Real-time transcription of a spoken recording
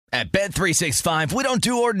At Bet365, we don't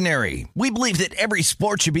do ordinary. We believe that every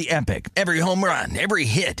sport should be epic. Every home run, every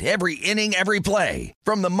hit, every inning, every play.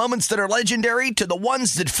 From the moments that are legendary to the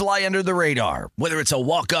ones that fly under the radar. Whether it's a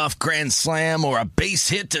walk-off grand slam or a base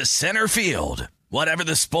hit to center field. Whatever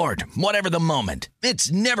the sport, whatever the moment.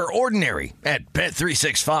 It's never ordinary at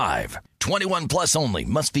Bet365. 21 plus only.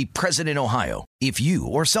 Must be present in Ohio. If you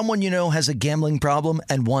or someone you know has a gambling problem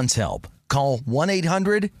and wants help, call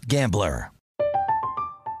 1-800-GAMBLER.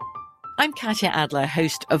 I'm Katya Adler,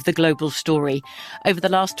 host of The Global Story. Over the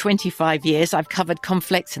last 25 years, I've covered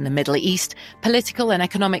conflicts in the Middle East, political and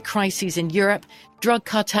economic crises in Europe, drug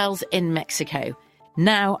cartels in Mexico.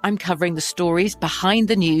 Now I'm covering the stories behind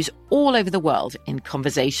the news all over the world in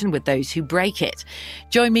conversation with those who break it.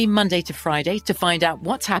 Join me Monday to Friday to find out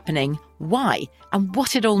what's happening, why, and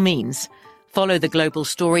what it all means. Follow The Global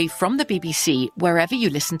Story from the BBC wherever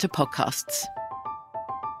you listen to podcasts.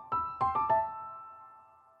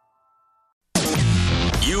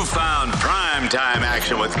 You found primetime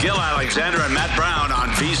action with Gil Alexander and Matt Brown on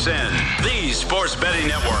VSiN, the sports betting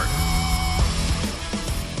network.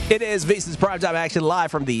 It is VSiN's primetime action live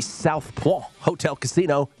from the South Point Hotel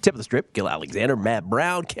Casino. Tip of the strip, Gil Alexander, Matt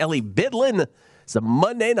Brown, Kelly Bidlin. It's a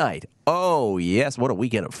Monday night. Oh, yes, what a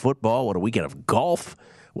weekend of football. What a weekend of golf.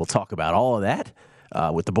 We'll talk about all of that.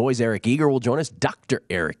 With the boys, Eric Eager will join us. Dr.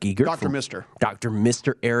 Eric Eager. Dr.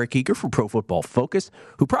 Mr. Eric Eager from Pro Football Focus,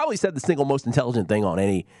 who probably said the single most intelligent thing on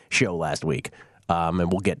any show last week. And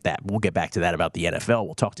we'll get back to that about the NFL.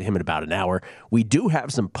 We'll talk to him in about an hour. We do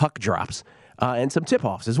have some puck drops and some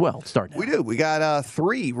tip-offs as well. Start now. We do. We got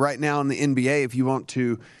 3 right now in the NBA. If you want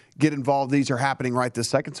to get involved, these are happening right this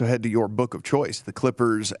second, so head to your book of choice. The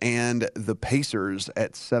Clippers and the Pacers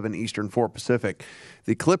at 7 Eastern, 4 Pacific.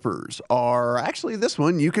 The Clippers are actually this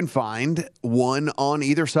one. You can find one on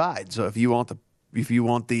either side. So if you want the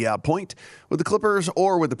point with the Clippers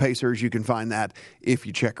or with the Pacers, you can find that if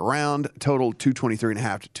you check around. Total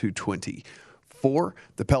 223.5 to 220. For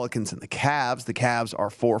the Pelicans and the Cavs. The Cavs are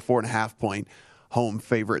 4.5 point home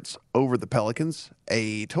favorites over the Pelicans.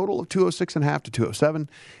 A total of 206.5 to 207.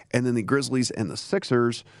 And then the Grizzlies and the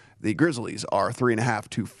Sixers. The Grizzlies are 3.5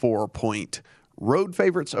 to 4 point road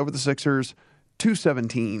favorites over the Sixers.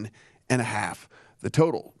 217.5. The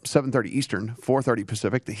total, 7:30 Eastern, 4:30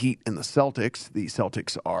 Pacific, the Heat and the Celtics. The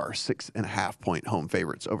Celtics are 6.5 point home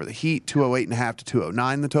favorites over the Heat, 208.5 to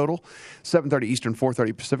 209 the total. 7:30 Eastern,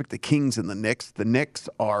 4:30 Pacific, the Kings and the Knicks. The Knicks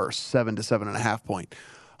are 7 to 7.5 point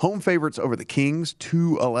home favorites over the Kings,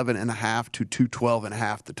 211.5 to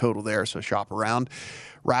 212.5 the total there, so shop around.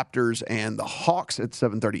 Raptors and the Hawks at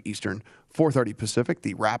 7:30 Eastern, 4:30 Pacific.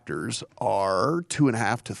 The Raptors are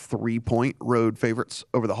 2.5 to 3 point road favorites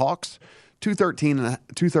over the Hawks. 213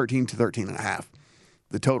 to 13.5.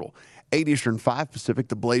 The total. 8 Eastern, 5 Pacific,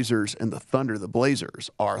 the Blazers and the Thunder. The Blazers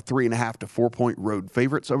are 3.5 to 4 point road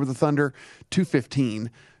favorites over the Thunder.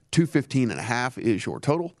 215.5 is your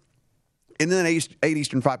total. And then 8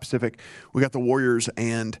 Eastern, 5 Pacific, we got the Warriors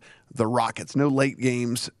and the Rockets. No late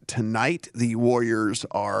games tonight. The Warriors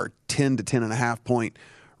are 10 to 10.5 point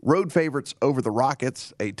road favorites over the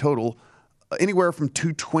Rockets. A total anywhere from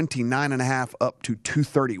 229.5 up to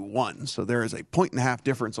 231. So there is a 1.5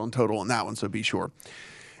 difference on total on that one, so be sure.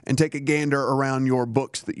 And take a gander around your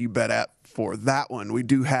books that you bet at for that one. We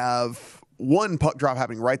do have one puck drop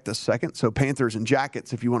happening right this second. So Panthers and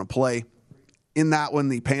Jackets, if you want to play in that one,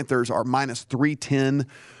 the Panthers are minus 310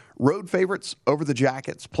 road favorites over the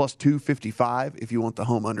Jackets, plus 255 if you want the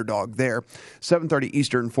home underdog there. 7:30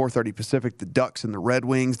 Eastern, 4:30 Pacific, the Ducks and the Red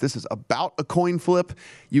Wings. This is about a coin flip.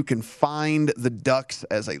 You can find the Ducks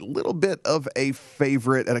as a little bit of a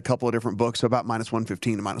favorite at a couple of different books, so about minus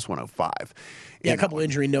 115 to minus 105. Yeah, a couple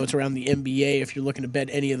injury notes around the NBA if you're looking to bet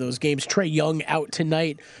any of those games. Trae Young out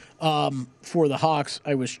tonight for the Hawks.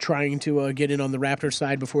 I was trying to get in on the Raptors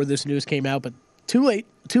side before this news came out, but too late.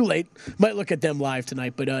 Might look at them live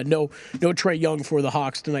tonight, but no Trae Young for the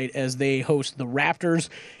Hawks tonight as they host the Raptors.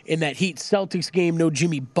 In that Heat-Celtics game, no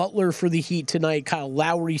Jimmy Butler for the Heat tonight. Kyle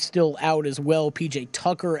Lowry still out as well. PJ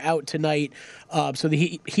Tucker out tonight. So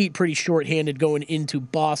the Heat pretty short-handed going into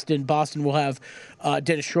Boston. Boston will have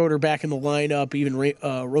Dennis Schroeder back in the lineup, even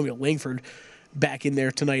Romeo Langford back in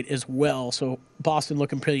there tonight as well. So Boston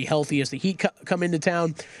looking pretty healthy as the Heat come into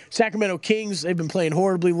town. Sacramento Kings, they've been playing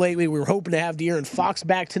horribly lately. We were hoping to have De'Aaron Fox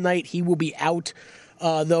back tonight. He will be out,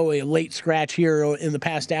 though, a late scratch here in the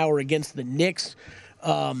past hour against the Knicks.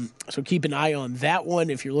 So keep an eye on that one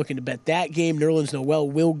if you're looking to bet that game. Nerlens Noel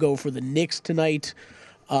will go for the Knicks tonight.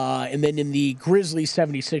 And then in the Grizzlies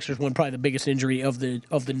 76ers one, probably the biggest injury of the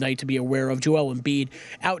night to be aware of, Joel Embiid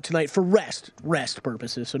out tonight for rest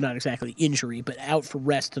purposes, so not exactly injury, but out for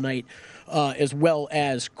rest tonight, as well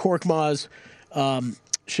as Korkmaz.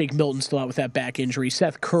 Shake Milton still out with that back injury.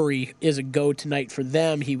 Seth Curry is a go tonight for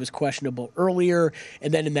them. He was questionable earlier.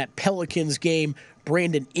 And then in that Pelicans game,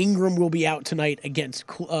 Brandon Ingram will be out tonight against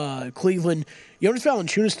Cleveland. Jonas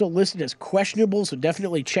Valanciunas still listed as questionable, so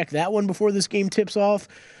definitely check that one before this game tips off.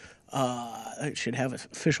 I should have an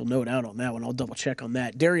official note out on that one. I'll double check on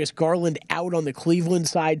that. Darius Garland out on the Cleveland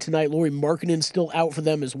side tonight. Lauri Markkanen still out for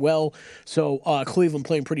them as well. So Cleveland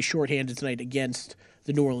playing pretty shorthanded tonight against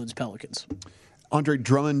the New Orleans Pelicans. Andre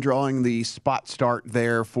Drummond drawing the spot start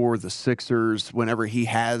there for the Sixers whenever he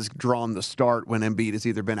has drawn the start when Embiid has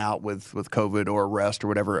either been out with COVID or rest or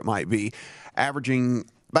whatever it might be. Averaging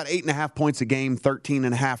about 8.5 points a game,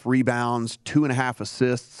 13.5 rebounds, 2.5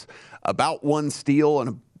 assists, about 1 steal, and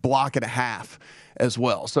a block and a half as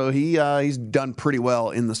well. So he's done pretty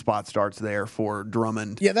well in the spot starts there for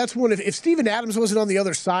Drummond. Yeah, that's one. If Steven Adams wasn't on the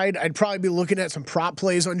other side, I'd probably be looking at some prop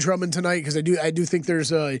plays on Drummond tonight because I do think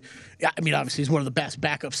there's obviously he's one of the best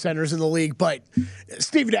backup centers in the league, but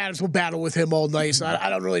Steven Adams will battle with him all night. So I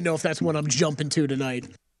don't really know if that's one I'm jumping to tonight.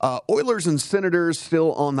 Oilers and Senators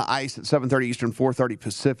still on the ice at 7:30 Eastern, 4:30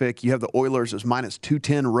 Pacific. You have the Oilers as minus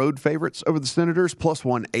 210 road favorites over the Senators, plus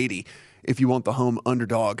 180 if you want the home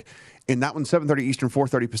underdog. In that one, 7:30 Eastern,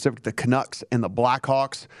 4:30 Pacific, the Canucks and the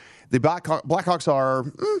Blackhawks. The Blackhawks are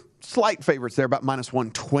slight favorites there, about minus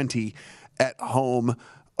 120 at home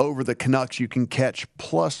over the Canucks. You can catch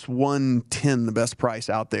plus 110, the best price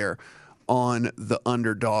out there on the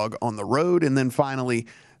underdog on the road. And then finally,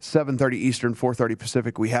 7:30 Eastern, 4:30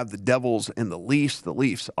 Pacific, we have the Devils and the Leafs. The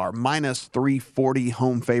Leafs are minus 340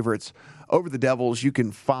 home favorites over the Devils. You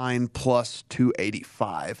can find plus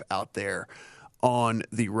 285 out there on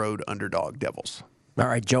the road underdog Devils. All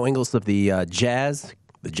right, Joe Ingles of the Jazz.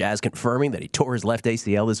 The Jazz confirming that he tore his left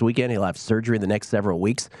ACL this weekend. He'll have surgery in the next several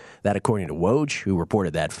weeks. That according to Woj, who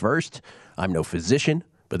reported that first. I'm no physician,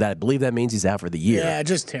 but I believe that means he's out for the year. Yeah,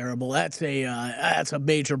 just terrible. That's a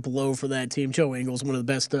major blow for that team. Joe Ingles, one of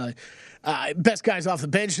the best guys off the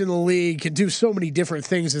bench in the league, can do so many different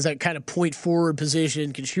things as that kind of point forward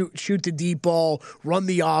position, can shoot the deep ball, run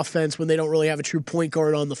the offense when they don't really have a true point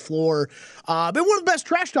guard on the floor. Been one of the best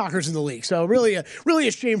trash talkers in the league. So really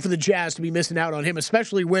a shame for the Jazz to be missing out on him,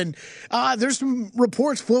 especially when there's some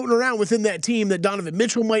reports floating around within that team that Donovan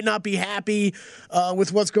Mitchell might not be happy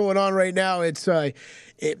with what's going on right now.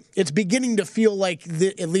 It's beginning to feel like,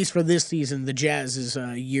 at least for this season, the Jazz's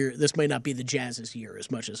year. This might not be the Jazz's year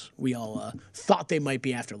as much as we all thought they might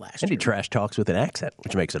be after last year. And he trash talks with an accent,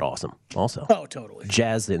 which makes it awesome also. Oh, totally.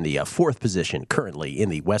 Jazz in the fourth position currently in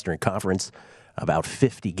the Western Conference. About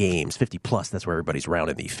 50 games, 50 plus. That's where everybody's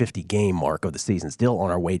rounded the 50-game mark of the season. Still on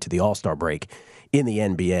our way to the All-Star break in the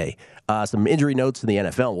NBA. Some injury notes in the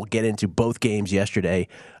NFL. We'll get into both games yesterday,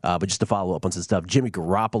 but just to follow up on some stuff, Jimmy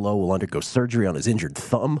Garoppolo will undergo surgery on his injured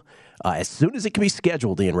thumb as soon as it can be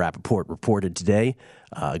scheduled. Ian Rappaport reported today.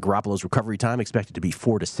 Garoppolo's recovery time expected to be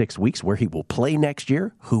 4 to 6 weeks. Where he will play next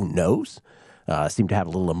year, who knows? Seemed to have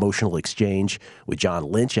a little emotional exchange with John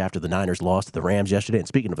Lynch after the Niners lost to the Rams yesterday. And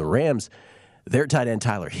speaking of the Rams, their tight end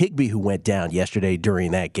Tyler Higbee, who went down yesterday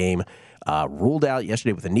during that game, ruled out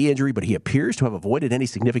yesterday with a knee injury, but he appears to have avoided any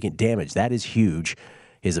significant damage. That is huge.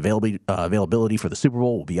 His availability for the Super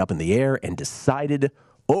Bowl will be up in the air and decided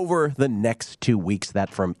over the next 2 weeks.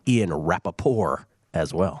 That from Ian Rappaport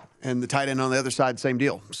as well. And the tight end on the other side, same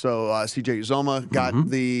deal. So CJ Uzomah got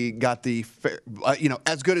the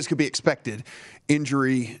as good as could be expected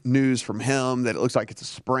injury news from him, that it looks like it's a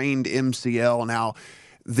sprained MCL. Now,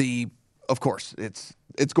 of course,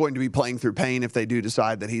 it's going to be playing through pain if they do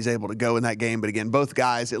decide that he's able to go in that game. But again, both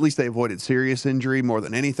guys, at least they avoided serious injury more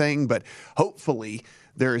than anything. But hopefully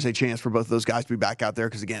there is a chance for both of those guys to be back out there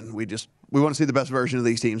because, again, we want to see the best version of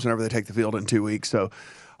these teams whenever they take the field in 2 weeks. So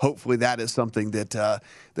hopefully that is something that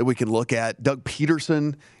we can look at. Doug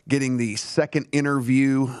Peterson getting the second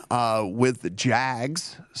interview with the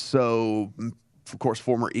Jags. So, of course,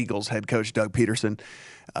 former Eagles head coach Doug Peterson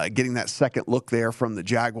getting that second look there from the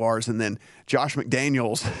Jaguars. And then Josh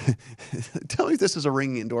McDaniels, tell me if this is a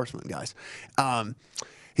ringing endorsement, guys.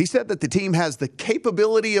 He said that the team has the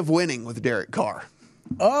capability of winning with Derek Carr.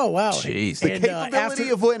 Oh, wow. Jeez. The capability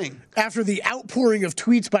of winning. After the outpouring of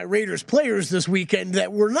tweets by Raiders players this weekend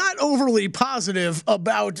that were not overly positive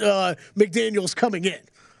about McDaniels coming in.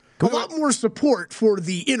 A lot more support for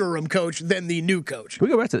the interim coach than the new coach. Can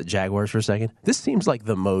we go back to the Jaguars for a second? This seems like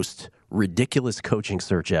the most ridiculous coaching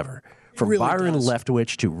search ever. From really Byron does.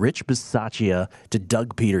 Leftwich to Rich Bisaccia to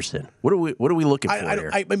Doug Peterson. What are we looking for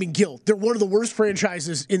here? I mean, Gil, they're one of the worst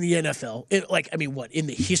franchises in the NFL. In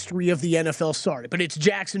the history of the NFL? Sorry, but it's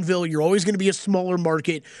Jacksonville. You're always going to be a smaller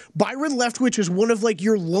market. Byron Leftwich is one of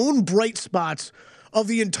your lone bright spots of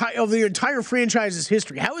the entire franchise's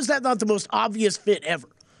history. How is that not the most obvious fit ever?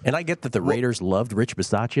 And I get that the Raiders loved Rich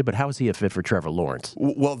Bisaccia, but how is he a fit for Trevor Lawrence?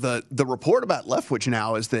 Well, the report about Leftwich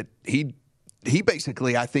now is that he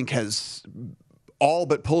basically, I think, has all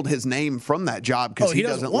but pulled his name from that job because he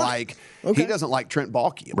doesn't like Trent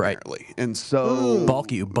Baalke, apparently. Right. And so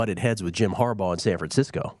Baalke, who butted heads with Jim Harbaugh in San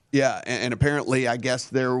Francisco. Yeah, and apparently, I guess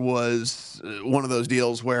there was one of those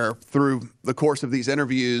deals where through the course of these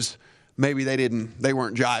interviews, maybe they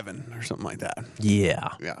weren't jiving or something like that. Yeah.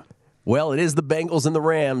 Yeah. Well, it is the Bengals and the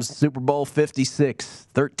Rams, Super Bowl 56,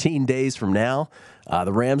 13 days from now.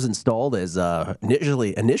 The Rams installed as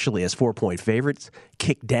initially as 4-point favorites,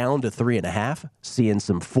 kicked down to 3.5, seeing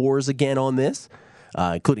some 4s again on this,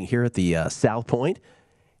 including here at the South Point.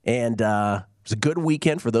 And it was a good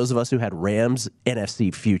weekend for those of us who had Rams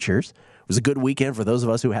NFC futures. It was a good weekend for those of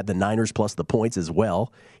us who had the Niners plus the points as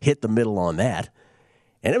well, hit the middle on that.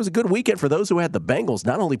 And it was a good weekend for those who had the Bengals,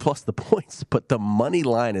 not only plus the points, but the money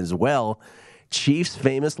line as well. Chiefs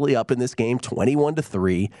famously up in this game,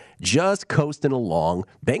 21-3, just coasting along.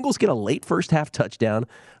 Bengals get a late first half touchdown,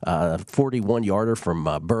 41-yarder from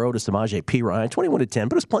Burrow to Samaje Perine, 21-10,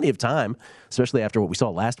 but it was plenty of time, especially after what we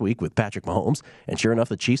saw last week with Patrick Mahomes. And sure enough,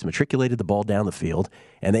 the Chiefs matriculated the ball down the field,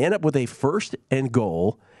 and they end up with a 1st and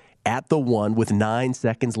goal at the 1 with 9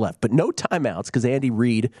 seconds left. But no timeouts because Andy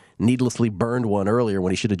Reid needlessly burned one earlier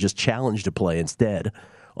when he should have just challenged a play instead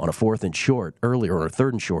on a 4th and short earlier, or a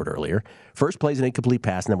 3rd and short earlier. First play's an incomplete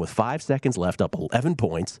pass, and then with 5 seconds left, up 11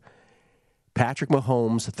 points, Patrick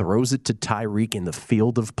Mahomes throws it to Tyreek in the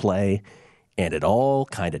field of play, and it all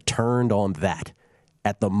kind of turned on that.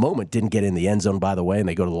 At the moment, didn't get in the end zone, by the way, and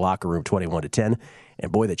they go to the locker room 21-10.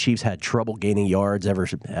 And boy, the Chiefs had trouble gaining yards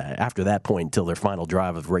after that point until their final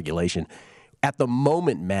drive of regulation. At the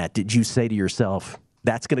moment, Matt, did you say to yourself,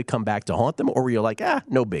 that's going to come back to haunt them, or were you like,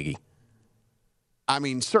 no biggie? I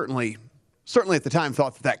mean, certainly at the time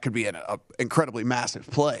thought that could be an incredibly massive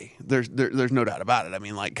play. There's no doubt about it. I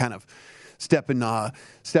mean, kind of stepping on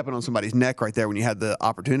somebody's neck right there when you had the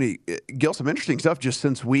opportunity. Gil, some interesting stuff just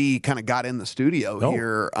since we kind of got in the studio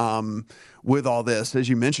here with all this. As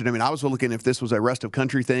you mentioned, I mean, I was looking if this was a rest of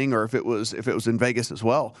country thing or if it was in Vegas as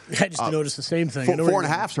well. I just noticed the same thing.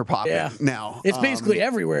 4.5s are popping now. It's basically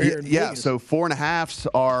everywhere here in Vegas. Yeah, so 4.5s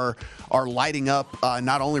are lighting up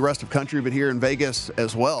not only rest of country but here in Vegas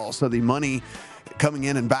as well. So the money coming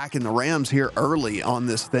in and backing the Rams here early on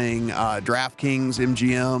this thing. DraftKings,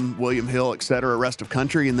 MGM, William Hill, et cetera, rest of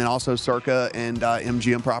country, and then also Circa and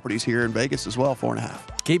MGM properties here in Vegas as well,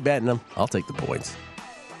 4.5. Keep betting them. I'll take the points.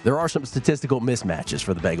 There are some statistical mismatches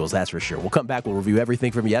for the Bengals, that's for sure. We'll come back. We'll review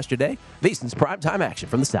everything from yesterday. VSiN's primetime action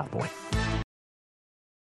from the South Point.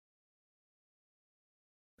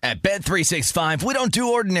 At Bet365, we don't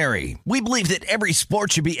do ordinary. We believe that every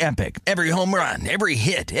sport should be epic. Every home run, every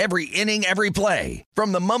hit, every inning, every play.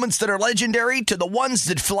 From the moments that are legendary to the ones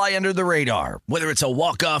that fly under the radar. Whether it's a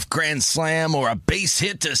walk-off grand slam or a base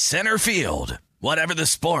hit to center field. Whatever the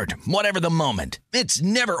sport, whatever the moment. It's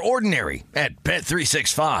never ordinary at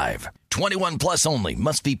Bet365. 21 plus only.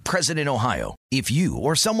 Must be present in Ohio. If you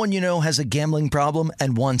or someone you know has a gambling problem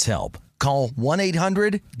and wants help, call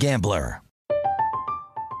 1-800-GAMBLER.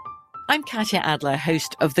 I'm Katya Adler,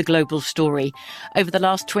 host of The Global Story. Over the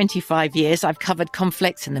last 25 years, I've covered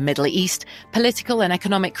conflicts in the Middle East, political and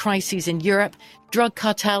economic crises in Europe, drug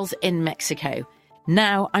cartels in Mexico.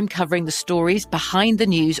 Now I'm covering the stories behind the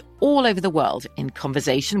news all over the world in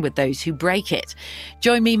conversation with those who break it.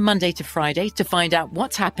 Join me Monday to Friday to find out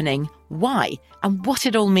what's happening, why, and what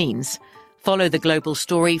it all means. Follow The Global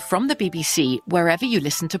Story from the BBC wherever you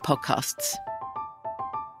listen to podcasts.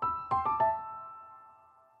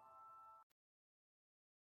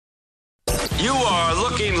 You are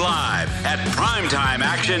looking live at Primetime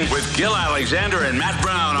Action with Gil Alexander and Matt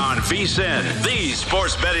Brown on VSiN, the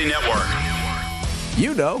Sports Betting Network.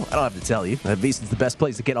 You know, I don't have to tell you, that VSiN's the best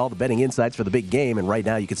place to get all the betting insights for the big game, and right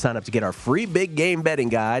now you can sign up to get our free big game betting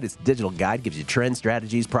guide. It's a digital guide, gives you trends,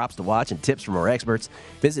 strategies, props to watch, and tips from our experts.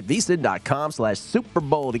 Visit VSiN.com/Super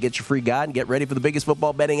Bowl to get your free guide and get ready for the biggest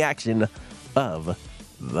football betting action of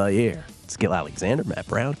the year. It's Gil Alexander, Matt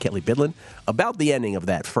Brown, Kelly Bidlin. About the ending of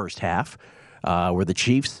that first half, where the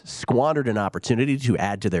Chiefs squandered an opportunity to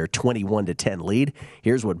add to their 21-10 lead.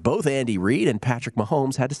 Here's what both Andy Reid and Patrick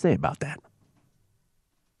Mahomes had to say about that.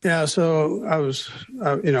 Yeah, so I was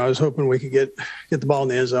hoping we could get the ball in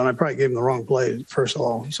the end zone. I probably gave him the wrong play, first of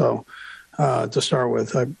all. So to start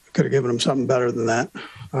with, I could have given him something better than that,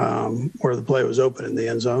 where the play was open in the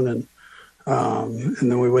end zone, and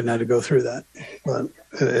then we wouldn't have to go through that. But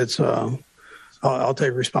it's I'll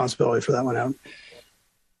take responsibility for that one out.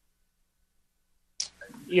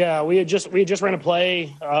 Yeah, we had just ran a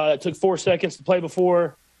play. It took 4 seconds to play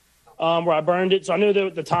before where I burned it. So I knew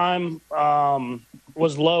that the time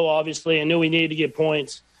was low, obviously, and knew we needed to get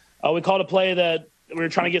points. We called a play that we were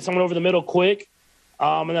trying to get someone over the middle quick,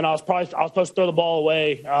 and then I was supposed to throw the ball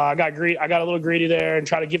away. I got a little greedy there and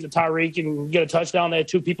tried to give to Tyreek and get a touchdown. They had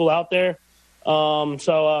 2 people out there.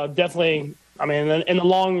 So definitely, I mean, in the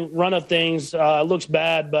long run of things, it looks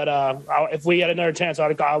bad, but if we had another chance, I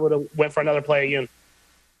would have went for another play again.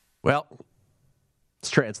 Well,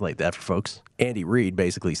 let's translate that for folks. Andy Reid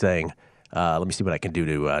basically saying, let me see what I can do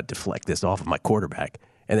to deflect this off of my quarterback.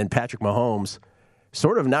 And then Patrick Mahomes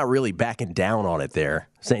sort of not really backing down on it there,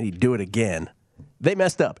 saying he'd do it again. They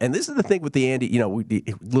messed up. And this is the thing with the Andy,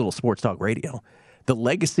 little sports talk radio. The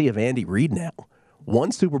legacy of Andy Reid now.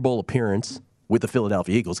 1 Super Bowl appearance with the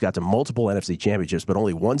Philadelphia Eagles, got to multiple NFC championships, but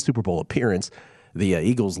only 1 Super Bowl appearance. The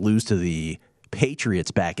Eagles lose to the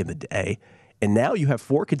Patriots back in the day. And now you have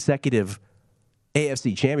 4 consecutive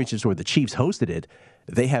AFC championships where the Chiefs hosted it.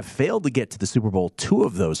 They have failed to get to the Super Bowl 2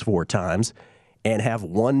 of those 4 times and have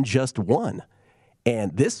won just 1.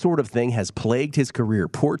 And this sort of thing has plagued his career.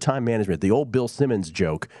 Poor time management. The old Bill Simmons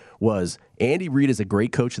joke was Andy Reid is a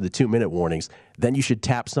great coach of the 2-minute warnings. Then you should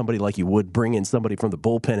tap somebody like you would bring in somebody from the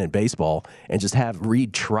bullpen in baseball and just have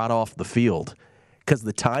Reid trot off the field because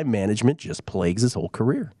the time management just plagues his whole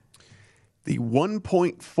career. The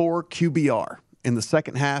 1.4 QBR in the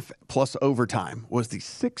second half plus overtime was the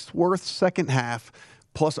 6th worst second half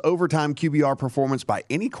plus overtime QBR performance by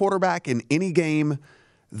any quarterback in any game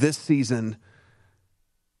this season,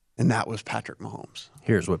 and that was Patrick Mahomes.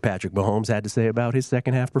 Here's what Patrick Mahomes had to say about his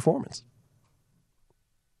second half performance.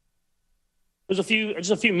 There's a few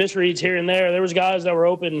misreads here and there. There was guys that were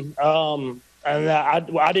open, and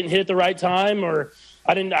I didn't hit at the right time, or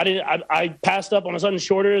I passed up on a sudden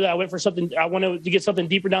shorter that I went for something. I wanted to get something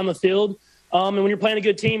deeper down the field. And when you're playing a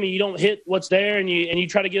good team and you don't hit what's there, and you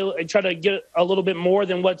try to get a little bit more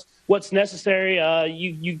than what's necessary,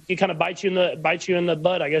 you kind of bite you in the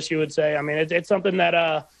butt, I guess you would say. I mean, it's something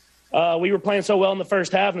that we were playing so well in the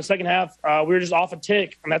first half. In the second half, we were just off a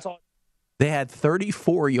tick, and that's all. They had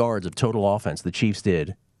 34 yards of total offense, the Chiefs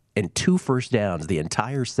did, and 2 first downs the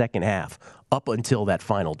entire second half up until that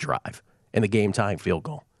final drive and the game-tying field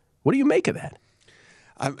goal. What do you make of that?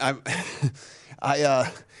 I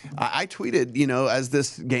tweeted, as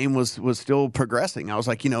this game was still progressing, I was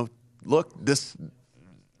like, look, the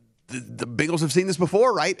Bengals have seen this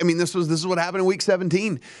before, right? I mean, this is what happened in Week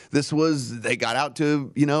 17. They got out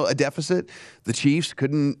to, a deficit. The Chiefs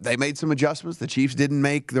they made some adjustments. The Chiefs didn't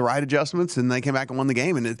make the right adjustments, and they came back and won the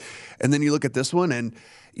game. And then you look at this one, and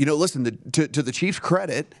listen, to the Chiefs'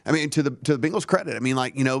 credit, I mean, to the Bengals' credit, I mean,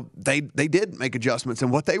 they did make adjustments,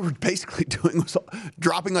 and what they were basically doing was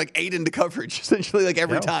dropping 8 into coverage, essentially,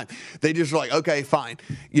 every time. They just were like, okay, fine,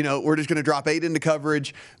 we're just going to drop 8 into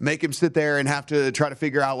coverage, make him sit there and have to try to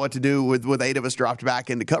figure out what to do with 8 of us dropped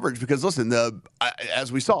back into coverage. Because listen,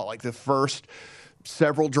 as we saw, the first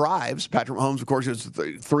several drives, Patrick Mahomes, of course, was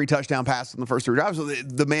 3 touchdown passes in the first 3 drives. So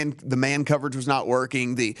the man coverage was not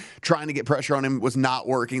working. The trying to get pressure on him was not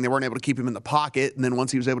working. They weren't able to keep him in the pocket. And then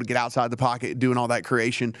once he was able to get outside the pocket, doing all that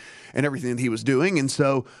creation and everything that he was doing. And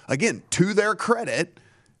so, again, to their credit,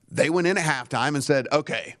 they went in at halftime and said,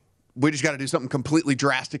 okay, we just got to do something completely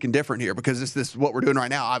drastic and different here because this what we're doing right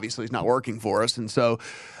now obviously is not working for us. And so,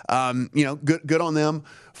 good on them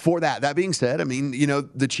for that. That being said, I mean,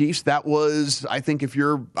 the Chiefs, that was, I think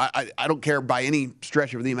I don't care by any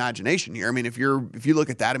stretch of the imagination here. I mean, if you look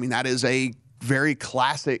at that, I mean, that is a very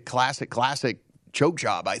classic choke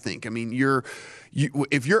job, I think. I mean,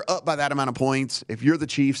 if you're up by that amount of points, if you're the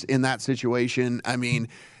Chiefs in that situation, I mean,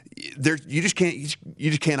 you just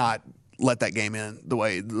cannot let that game in the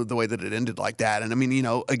way that it ended like that. And I mean,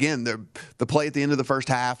 again, the play at the end of the first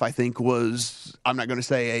half, I think was, I'm not going to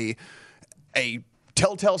say a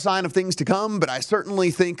telltale sign of things to come, but I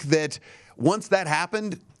certainly think that once that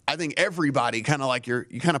happened, I think everybody kind of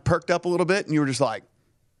you kind of perked up a little bit and you were just like,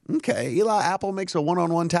 okay, Eli Apple makes a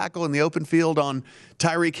one-on-one tackle in the open field on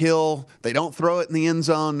Tyreek Hill. They don't throw it in the end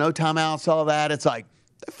zone, no timeouts, all that. It's like,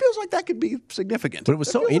 it feels like that could be significant. But it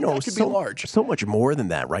was large. So much more than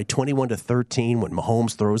that, right? 21-13 when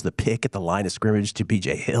Mahomes throws the pick at the line of scrimmage to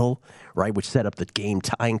B.J. Hill, right, which set up the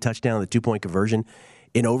game-tying touchdown, the 2-point conversion.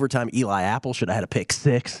 In overtime, Eli Apple should have had a pick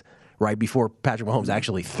 6, right before Patrick Mahomes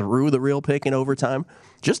actually threw the real pick in overtime.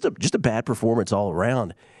 Just a bad performance all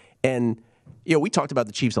around. And we talked about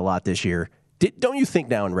the Chiefs a lot this year. Don't you think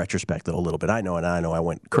now in retrospect, though, a little bit? I know I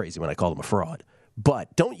went crazy when I called them a fraud.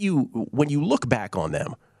 But don't you, when you look back on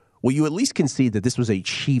them, will you at least concede that this was a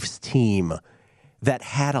Chiefs team that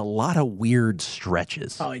had a lot of weird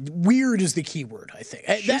stretches? Weird is the key word, I think.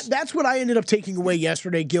 That's what I ended up taking away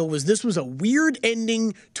yesterday, Gil, was this was a weird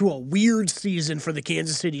ending to a weird season for the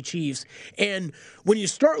Kansas City Chiefs. And when you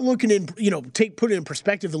start looking in, put it in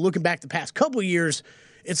perspective and looking back the past couple of years,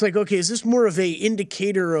 it's like, okay, is this more of a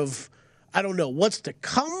indicator of, I don't know, what's to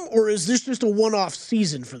come, or is this just a one-off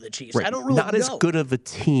season for the Chiefs? Right. I don't really know. Not as good of a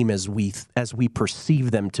team as we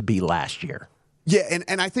perceive them to be last year. Yeah,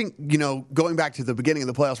 and I think, going back to the beginning of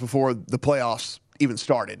the playoffs before the playoffs even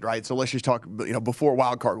started, right? So let's just talk, before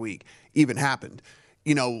Wild Card Week even happened.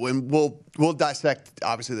 And we'll dissect,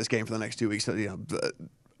 obviously, this game for the next 2 weeks,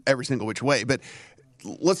 every single which way. But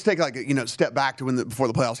let's take step back to before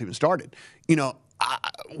the playoffs even started.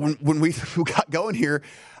 When we got going here,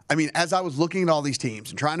 I mean, as I was looking at all these teams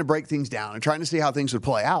and trying to break things down and trying to see how things would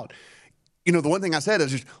play out, the one thing I said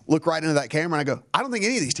is just look right into that camera and I go, I don't think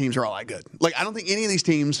any of these teams are all that good. Like, I don't think any of these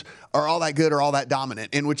teams are all that good or all that dominant.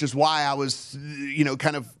 And which is why I was,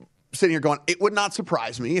 kind of sitting here going, it would not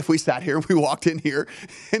surprise me if we sat here and we walked in here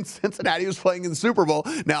and Cincinnati was playing in the Super Bowl.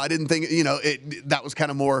 Now, I didn't think, that was kind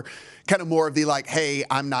of more of the like, hey,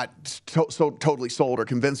 I'm not so totally sold or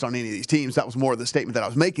convinced on any of these teams. That was more of the statement that I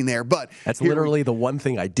was making there. But that's literally the one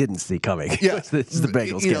thing I didn't see coming. Yeah, it's the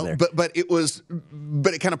Bengals getting there. But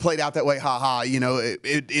it kind of played out that way.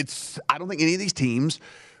 It's I don't think any of these teams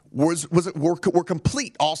were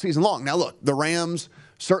complete all season long. Now, look, the Rams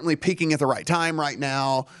certainly peaking at the right time right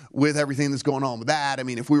now with everything that's going on with that. I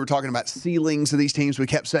mean, if we were talking about ceilings of these teams, we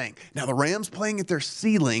kept saying, now the Rams playing at their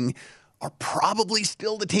ceiling are probably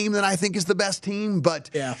still the team that I think is the best team.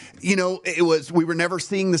 But, we were never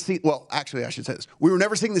seeing actually, I should say this. We were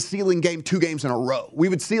never seeing the ceiling game 2 games in a row. We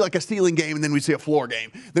would see like a ceiling game and then we'd see a floor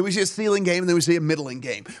game. Then we see a ceiling game and then we see a middling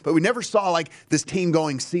game. But we never saw like this team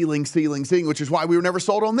going ceiling, which is why we were never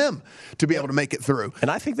sold on them to be able to make it through.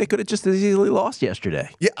 And I think they could have just as easily lost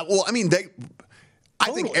yesterday. Yeah, well, I mean,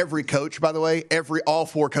 I think every coach, by the way, all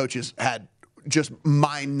 4 coaches had just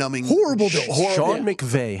mind-numbing. Horrible days. Sean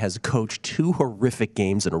McVay has coached 2 horrific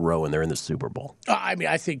games in a row, and they're in the Super Bowl.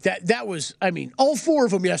 I think that was, all 4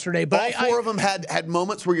 of them yesterday. But all 4 of them had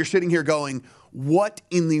moments where you're sitting here going, what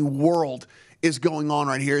in the world is going on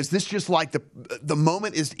right here? Is this just like the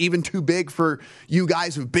moment is even too big for you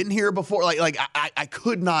guys who've been here before? I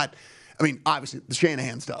could not. I mean, obviously, the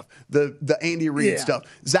Shanahan stuff, the Andy Reid stuff,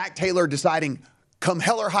 Zach Taylor deciding, come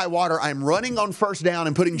hell or high water, I'm running on first down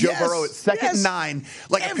and putting Joe Burrow at 2nd and 9.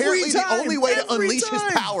 Apparently the only way to unleash his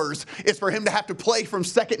powers is for him to have to play from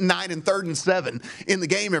 2nd and 9 and 3rd and 7 in the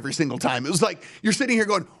game every single time. It was like you're sitting here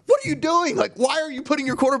going, what are you doing? Like, why are you putting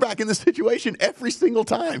your quarterback in this situation every single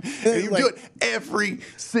time? And you do it every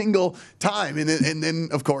single time. And then,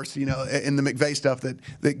 of course, in the McVay stuff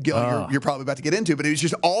that Gil, you're probably about to get into, but it was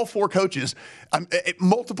just all 4 coaches.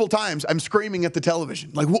 Multiple times I'm screaming at the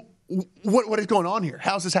television, like, what is going on here?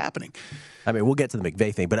 How's this happening? I mean, we'll get to the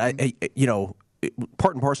McVay thing, but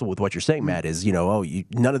part and parcel with what you're saying, Matt, is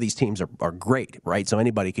none of these teams are great, right? So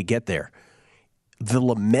anybody could get there. The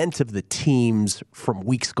lament of the teams from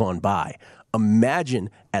weeks gone by. Imagine,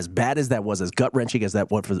 as bad as that was, as gut wrenching as that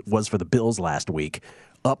was for the Bills last week,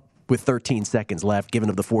 up with 13 seconds left, giving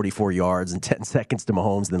up the 44 yards and 10 seconds to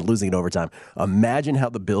Mahomes, and then losing in overtime. Imagine how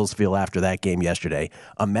the Bills feel after that game yesterday.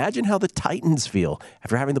 Imagine how the Titans feel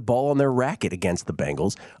after having the ball on their racket against the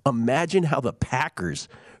Bengals. Imagine how the Packers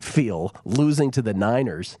feel losing to the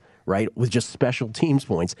Niners, right, with just special teams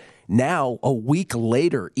points. Now, a week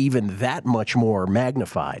later, even that much more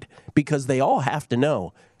magnified, because they all have to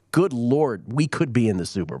know, good Lord, we could be in the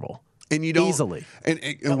Super Bowl. And you don't easily. And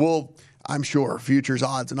we'll, I'm sure, futures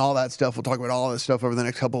odds and all that stuff. We'll talk about all this stuff over the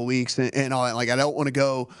next couple of weeks and all that. Like, I don't want to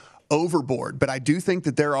go overboard, but I do think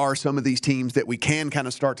that there are some of these teams that we can kind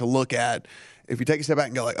of start to look at if you take a step back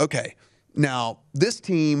and go like, okay, now this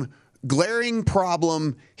team, glaring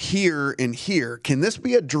problem here and here. Can this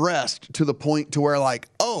be addressed to the point to where like,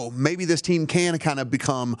 oh, maybe this team can kind of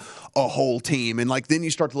become a whole team? And like, then you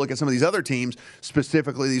start to look at some of these other teams,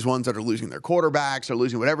 specifically these ones that are losing their quarterbacks or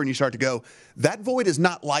losing whatever, and you start to go, that void is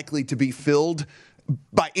not likely to be filled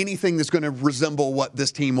by anything that's going to resemble what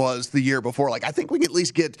this team was the year before. Like, I think we can at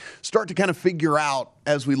least start to kind of figure out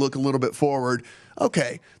as we look a little bit forward,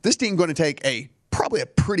 okay, this team going to take probably a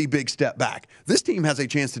pretty big step back. This team has a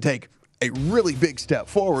chance to take a really big step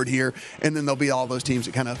forward here, and then there'll be all those teams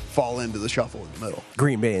that kind of fall into the shuffle in the middle.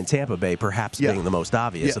 Green Bay and Tampa Bay perhaps being the most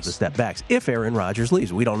obvious of the step backs. If Aaron Rodgers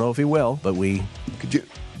leaves, we don't know if he will, but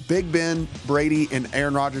Big Ben, Brady, and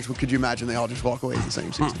Aaron Rodgers, could you imagine they all just walk away in the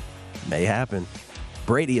same season? May happen.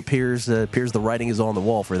 Brady appears the writing is on the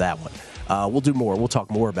wall for that one. We'll do more. We'll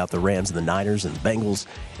talk more about the Rams and the Niners and the Bengals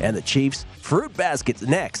and the Chiefs. Fruit Baskets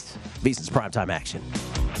next. VSiN's Primetime Action.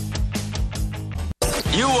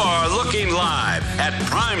 You are looking live at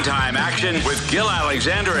Primetime Action with Gil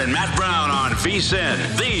Alexander and Matt Brown on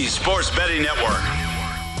VSiN, the Sports Betting Network.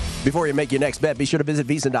 Before you make your next bet, be sure to visit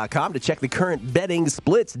VSiN.com to check the current betting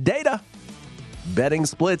splits data. Betting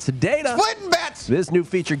splits data. Splitting bets! This new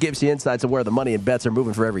feature gives you insights on where the money and bets are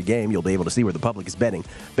moving for every game. You'll be able to see where the public is betting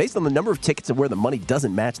based on the number of tickets and where the money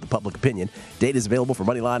doesn't match the public opinion. Data is available for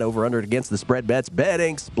money line, over, under, and against the spread bets.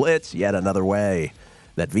 Betting splits yet another way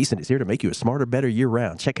that VSiN is here to make you a smarter, better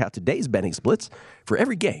year-round. Check out today's betting splits for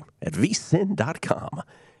every game at VSiN.com.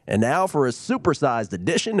 And now for a supersized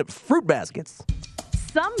edition of Fruit Baskets.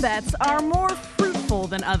 Some bets are more fruitful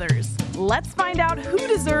than others. Let's find out who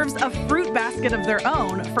deserves a fruit basket of their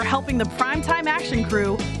own for helping the Primetime Action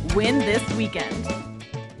crew win this weekend.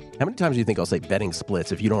 How many times do you think I'll say betting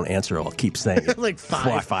splits? If you don't answer, I'll keep saying it. Like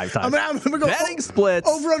five. Five times. I'm going to go betting splits.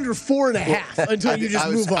 over under 4.5 until you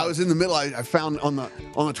just move on. I was in the middle. I found on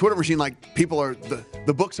the Twitter machine, like, people are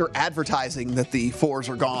the books are advertising that the 4s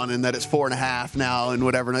are gone and that it's 4.5 now and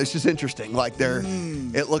whatever. And it's just interesting. Like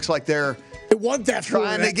it looks like they're want that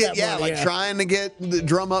trying to get trying to get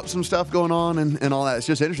drum up some stuff going on and all that. It's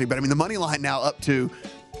just interesting. But I mean, the money line now up to,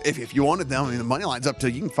 if you wanted them, I mean, the money line's up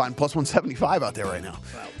to, you can find plus 175 out there right now.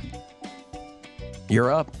 Wow.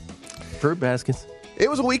 You're up. Fruit baskets. It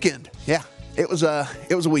was a weekend. Yeah. It was a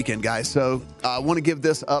weekend, guys. So I want to give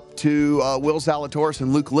this up to Will Zalatoris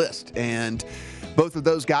and Luke List. And both of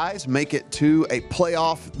those guys make it to a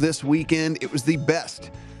playoff this weekend. It was the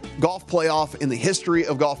best golf playoff in the history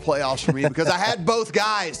of golf playoffs for me because I had both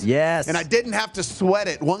guys. Yes. And I didn't have to sweat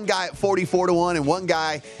it. One guy at 44-1 and one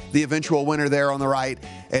guy, the eventual winner there on the right,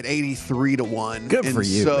 at 83-1. Good for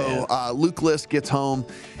you, man. So Luke List gets home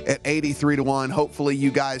at 83-1. Hopefully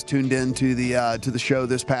you guys tuned in to the show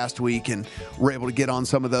this past week and were able to get on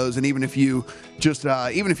some of those. And even if you tailed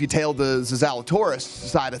the Zalatoris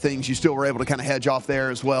side of things, you still were able to kind of hedge off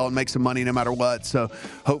there as well and make some money no matter what. So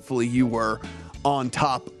hopefully you were on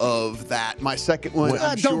top of that. My second one,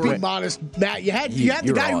 don't be modest, Matt. You had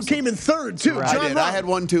the guy who came in third too. Right. John I had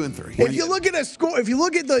 1, 2, and 3. If you look at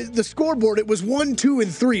the scoreboard, it was 1, 2,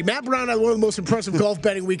 and 3. Matt Brown had one of the most impressive golf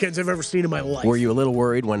betting weekends I've ever seen in my life. Were you a little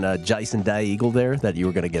worried when Jason Dye-Eagle there that you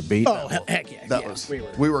were going to get beat? Oh, heck yeah.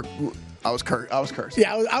 I was cursed.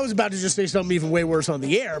 Yeah, I was about to just say something even way worse on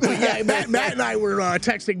the air. But yeah, Matt and I were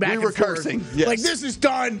texting back and forth. We were cursing. Yes. Like, this is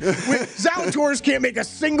done. Zalatoris can't make a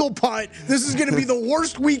single putt. This is going to be the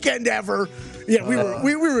worst weekend ever. Yeah,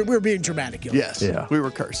 we were being dramatic. Yes, yeah. We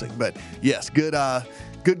were cursing. But yes, good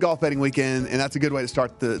golf betting weekend, and that's a good way to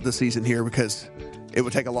start the season here because it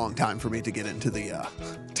would take a long time for me to get into the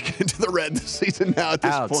red this season now at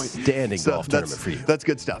this point. Outstanding golf tournament for you. That's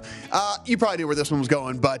good stuff. You probably knew where this one was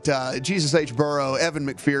going, but Jesus H. Burrow, Evan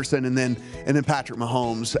McPherson, and then Patrick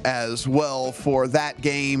Mahomes as well for that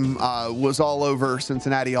game was all over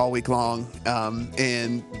Cincinnati all week long,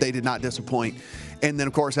 and they did not disappoint. And then,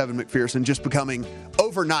 of course, Evan McPherson just becoming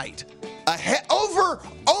overnight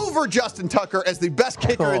over Justin Tucker as the best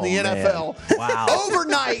kicker in the NFL. Wow.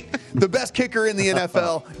 Overnight, the best kicker in the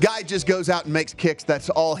NFL. Guy just goes out and makes kicks. That's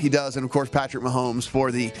all he does. And, of course, Patrick Mahomes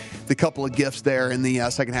for the couple of gifts there in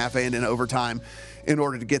the second half and in overtime in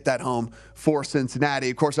order to get that home for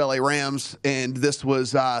Cincinnati. Of course, LA Rams. And this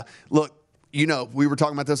was, look, you know, we were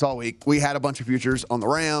talking about this all week. We had a bunch of futures on the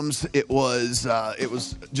Rams. It was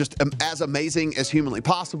just as amazing as humanly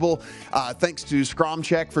possible. Thanks to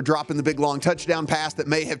Skramchek for dropping the big long touchdown pass that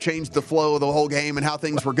may have changed the flow of the whole game and how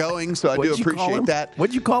things were going. So I do appreciate that.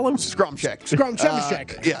 What'd you call him? Skramchek.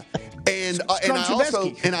 Skramchek. Yeah. And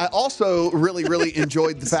I also really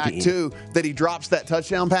enjoyed the fact too that he drops that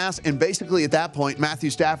touchdown pass, and basically at that point Matthew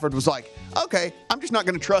Stafford was like, okay, I'm just not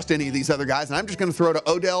going to trust any of these other guys, and I'm just going to throw to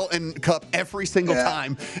Odell and Kupp every single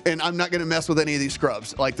time, and I'm not going to mess with any of these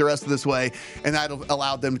scrubs like the rest of this way, and that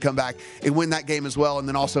allowed them to come back and win that game as well, and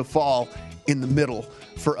then also fall in the middle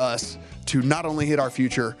for us to not only hit our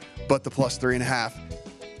future but the plus 3.5.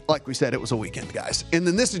 Like we said, it was a weekend, guys. And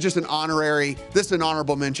then this is just an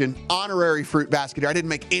honorable mention, honorary fruit basket here. I didn't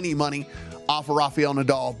make any money off of Rafael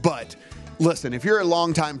Nadal, but listen, if you're a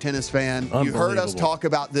longtime tennis fan, you heard us talk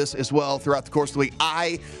about this as well throughout the course of the week.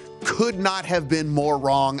 I could not have been more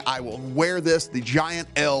wrong. I will wear this, the giant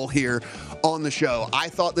L here, on the show. I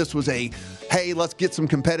thought this was hey, let's get some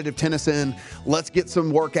competitive tennis in. Let's get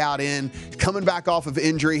some workout in. Coming back off of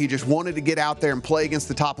injury, he just wanted to get out there and play against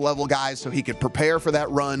the top-level guys so he could prepare for that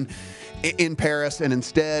run in Paris. And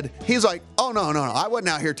instead, he's like, oh, no. I wasn't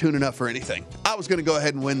out here tuning up for anything. I was going to go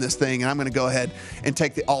ahead and win this thing, and I'm going to go ahead and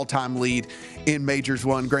take the all-time lead in Majors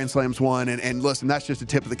 1, Grand Slams 1. And listen, that's just a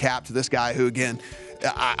tip of the cap to this guy who, again,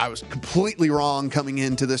 I was completely wrong coming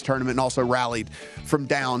into this tournament and also rallied from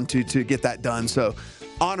down to get that done. So,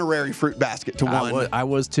 honorary fruit basket to one. I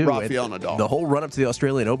was too. Rafael Nadal. The whole run up to the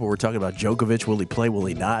Australian Open, we're talking about Djokovic. Will he play? Will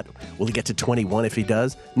he not? Will he get to 21 if he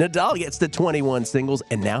does? Nadal gets to 21 singles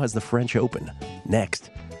and now has the French Open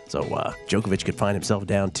next. So Djokovic could find himself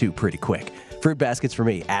down 2 pretty quick. Fruit baskets for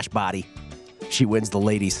me. Ash Body. She wins the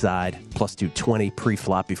ladies' side, plus 220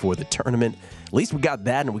 pre-flop before the tournament. At least we got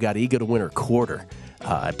that, and we got Iga to win her quarter.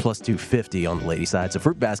 At plus 250 on the ladies' side. So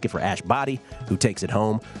fruit basket for Ash Body, who takes it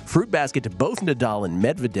home. Fruit basket to both Nadal and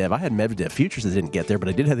Medvedev. I had Medvedev futures that didn't get there, but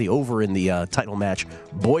I did have the over in the title match.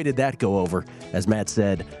 Boy, did that go over. As Matt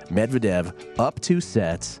said, Medvedev up 2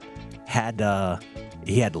 sets. He had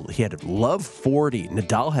love 40.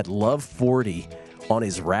 Nadal had love 40 on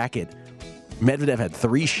his racket. Medvedev had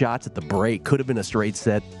 3 shots at the break. Could have been a straight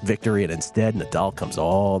set victory, and instead Nadal comes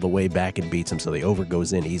all the way back and beats him, so the over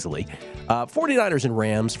goes in easily. 49ers and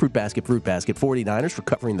Rams, fruit basket. 49ers for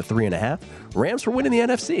covering the 3.5. Rams for winning the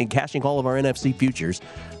NFC and cashing all of our NFC futures.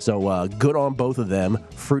 So good on both of them.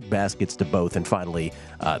 Fruit baskets to both. And finally,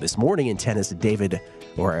 this morning in tennis, David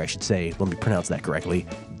Goffin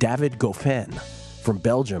from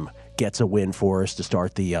Belgium gets a win for us to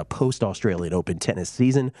start the post-Australian Open tennis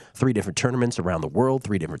season. 3 different tournaments around the world,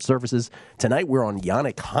 3 different surfaces. Tonight we're on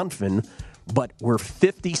Yannick Hanfmann, but we're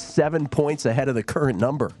 57 points ahead of the current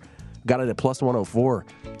number. Got it at plus 104.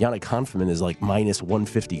 Yannick Hanfmann is like minus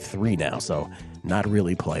 153 now, so not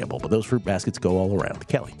really playable. But those fruit baskets go all around.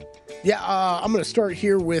 Kelly. Yeah, I'm going to start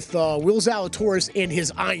here with Will Zalatoris and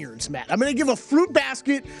his irons, Matt. I'm going to give a fruit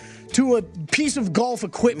basket to a piece of golf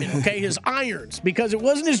equipment, okay, his irons, because it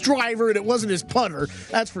wasn't his driver and it wasn't his putter,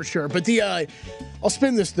 that's for sure. But I'll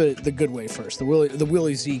spin this the good way first, the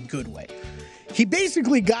Willie Z good way. He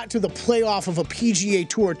basically got to the playoff of a PGA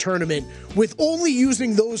Tour tournament with only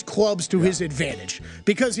using those clubs to his advantage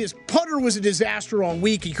because his putter was a disaster all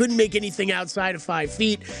week. He couldn't make anything outside of 5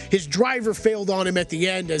 feet. His driver failed on him at the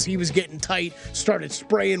end as he was getting tight, started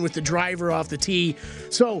spraying with the driver off the tee.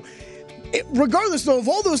 So regardless, though, of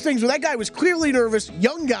all those things, where that guy was clearly nervous,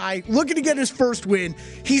 young guy, looking to get his first win,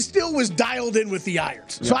 he still was dialed in with the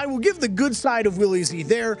irons. Yeah. So I will give the good side of Willie Z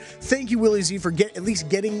there. Thank you, Willie Z, for at least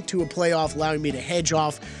getting to a playoff, allowing me to hedge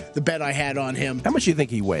off the bet I had on him. How much do you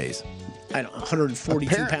think he weighs? I don't know,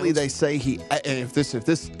 142 Apparently pounds. They say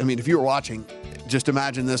if you were watching, just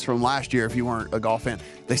imagine this from last year if you weren't a golf fan.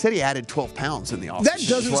 They said he added 12 pounds in the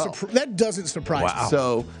offseason. That doesn't surprise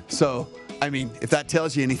me. So I mean, if that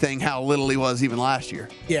tells you anything, how little he was even last year.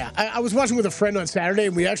 Yeah, I was watching with a friend on Saturday,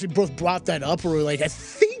 and we actually both brought that up, where we were like, I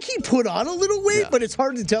think he put on a little weight, but it's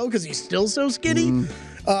hard to tell because he's still so skinny.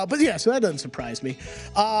 But yeah, so that doesn't surprise me.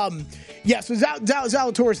 So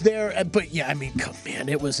Zalatoris there, but yeah, I mean, man,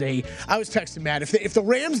 I was texting Matt, if the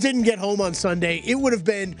Rams didn't get home on Sunday, it would have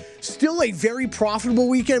been still a very profitable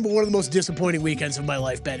weekend, but one of the most disappointing weekends of my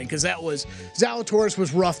life betting, because Zalatoris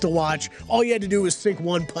was rough to watch. All you had to do was sink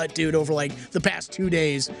one putt, dude, over like the past 2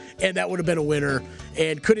 days, and that would have been a winner,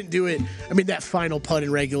 and couldn't do it. I mean, that final putt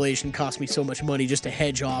in regulation cost me so much money just to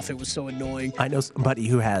hedge off. It was so annoying. I know somebody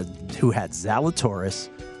who had Zalatoris,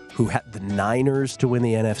 who had the Niners to win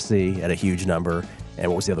the NFC at a huge number. And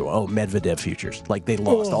what was the other one? Oh, Medvedev futures. Like, they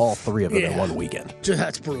lost all 3 of them in one weekend.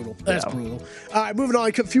 That's brutal. That's brutal. All right, moving on.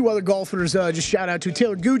 A few other golfers. Just shout out to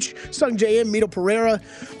Taylor Gooch, Sung J M, Mito Pereira.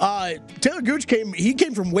 Taylor Gooch came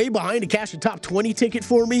from way behind to cash a top 20 ticket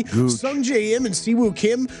for me. Sung J M and Siwoo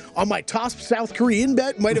Kim on my top South Korean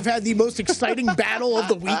bet might have had the most exciting battle of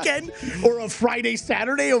the weekend, or of Friday,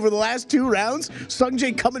 Saturday over the last 2 rounds. Sung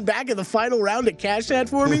J coming back in the final round to cash that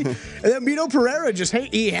for me. And then Mito Pereira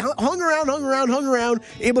he hung around,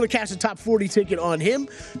 able to cash a top 40 ticket on him.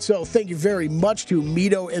 So thank you very much to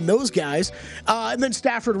Mito and those guys. And then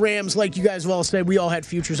Stafford Rams, like you guys have all said, we all had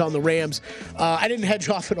futures on the Rams. I didn't hedge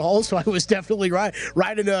off at all, so I was definitely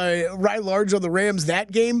riding large on the Rams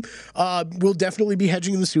that game. We'll definitely be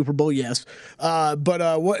hedging in the Super Bowl, yes. But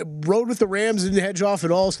rode with the Rams, didn't hedge off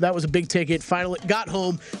at all, so that was a big ticket. Finally got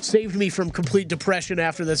home, saved me from complete depression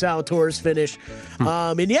after the Zalatoris finish.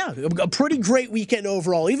 And yeah, a pretty great weekend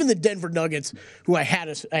overall. Even the Denver Nuggets, who who I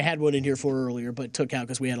had one in here for earlier, but took out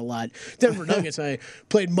because we had a lot. Denver Nuggets, I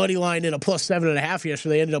played money line in a plus 7.5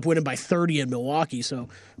 yesterday. Ended up winning by 30 in Milwaukee. So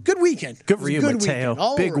good weekend. Good for you, Mateo.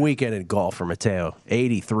 Big around. weekend in golf for Mateo.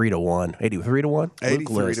 83-1. 83-1?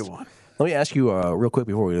 83-1. Let me ask you real quick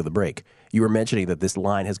before we go to the break. You were mentioning that this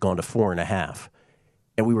line has gone to 4.5,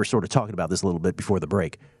 and we were sort of talking about this a little bit before the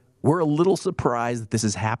break. We're a little surprised that this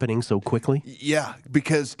is happening so quickly. Yeah,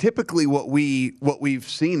 because typically what we've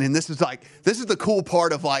seen, and this is the cool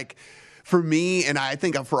part of for me, and I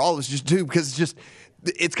think for all of us just too, because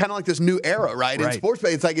it's kind of like this new era, right? In sports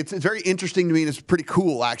betting, it's very interesting to me, and it's pretty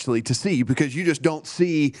cool actually to see, because you just don't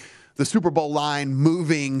see the Super Bowl line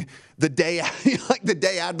moving the day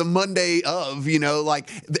out, the Monday of,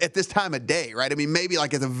 at this time of day, right? I mean, maybe at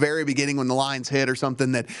the very beginning when the lines hit or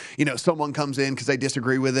something that, someone comes in because they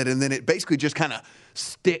disagree with it, and then it basically just kind of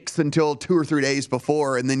sticks until 2 or 3 days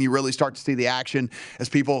before, and then you really start to see the action as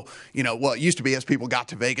people, it used to be as people got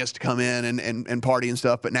to Vegas to come in and party and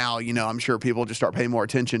stuff, but now, I'm sure people just start paying more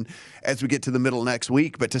attention as we get to the middle of next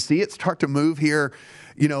week. But to see it start to move here,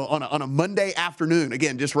 on a Monday afternoon,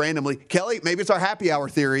 again, just randomly. Kelly, maybe it's our happy hour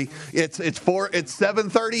theory. It's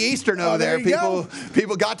 7:30 Eastern over there.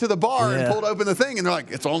 People got to the bar and pulled open the thing, and they're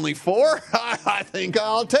like, it's only 4? I think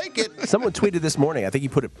I'll take it. Someone tweeted this morning, I think you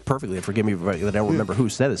put it perfectly, and forgive me if I don't remember who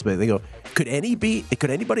said this, but they go, could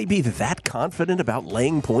anybody be that confident about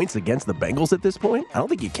laying points against the Bengals at this point? I don't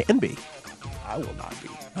think you can be. I will not be.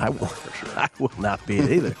 I will not be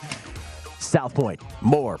it either. South Point,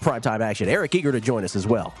 more primetime action. Eric eager to join us as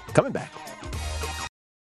well. Coming back.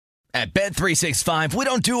 At Bet365, we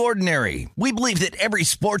don't do ordinary. We believe that every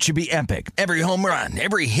sport should be epic. Every home run,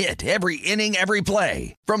 every hit, every inning, every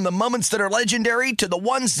play. From the moments that are legendary to the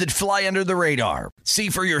ones that fly under the radar. See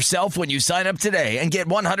for yourself when you sign up today and get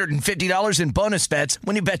 $150 in bonus bets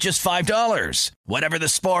when you bet just $5. Whatever the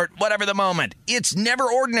sport, whatever the moment, it's never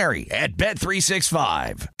ordinary at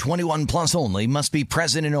Bet365. 21 plus only. Must be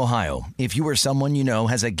present in Ohio. If you or someone you know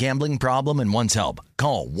has a gambling problem and wants help,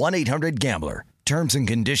 call 1-800-GAMBLER. Terms and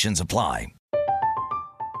conditions apply.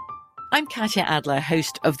 I'm Katya Adler,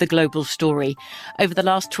 host of The Global Story. Over the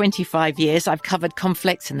last 25 years, I've covered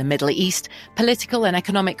conflicts in the Middle East, political and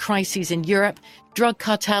economic crises in Europe, drug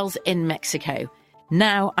cartels in Mexico.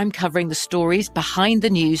 Now I'm covering the stories behind the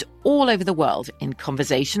news all over the world in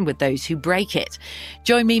conversation with those who break it.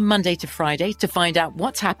 Join me Monday to Friday to find out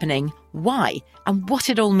what's happening, why, and what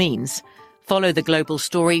it all means. Follow The Global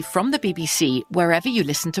Story from the BBC wherever you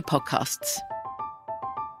listen to podcasts.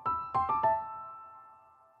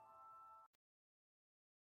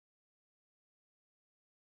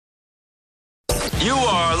 You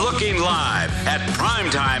are looking live at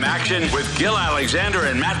Primetime Action with Gil Alexander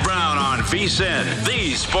and Matt Brown on VSiN,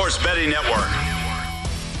 the Sports Betting Network.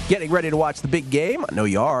 Getting ready to watch the big game? I know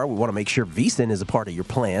you are. We want to make sure VSiN is a part of your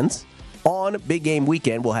plans. On Big Game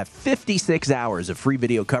Weekend, we'll have 56 hours of free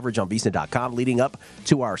video coverage on VSiN.com leading up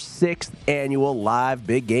to our 6th annual live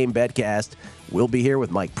Big Game Betcast. We'll be here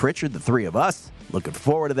with Mike Pritchard, the three of us. Looking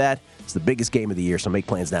forward to that. It's the biggest game of the year, so make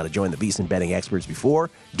plans now to join the VSiN betting experts before,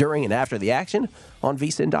 during, and after the action on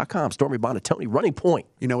VSiN.com. Stormy Bonatoni, running point.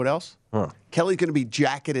 You know what else? Kelly's going to be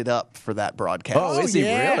jacketed up for that broadcast. Oh, is he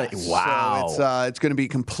really? Wow. So it's going to be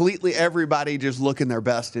completely everybody just looking their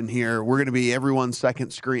best in here. We're going to be everyone's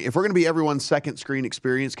second screen. If we're going to be everyone's second screen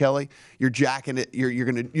experience, Kelly, you're jacking it. You're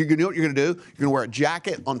going to know what you're going to do. You're going to wear a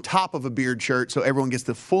jacket on top of a beard shirt so everyone gets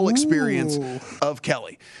the full experience of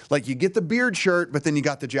Kelly. Like you get the beard shirt, but then you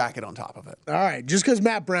got the jacket on top of it. All right, just because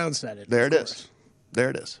Matt Brown said it. There it is. There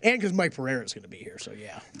it is. And because Mike Pereira is going to be here, so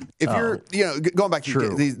yeah. If you're, going back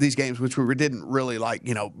to these games, which we didn't really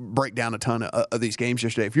break down a ton of these games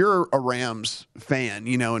yesterday. If you're a Rams fan,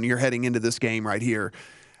 and you're heading into this game right here,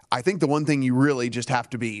 I think the one thing you really just have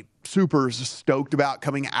to be super stoked about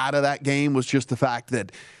coming out of that game was just the fact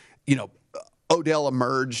that, Odell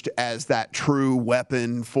emerged as that true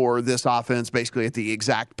weapon for this offense, basically at the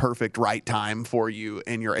exact perfect right time for you.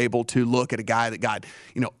 And you're able to look at a guy that got,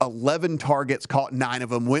 11 targets, caught 9 of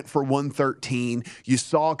them, went for 113. You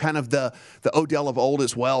saw kind of the Odell of old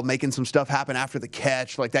as well, making some stuff happen after the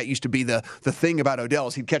catch. Like that used to be the thing about Odell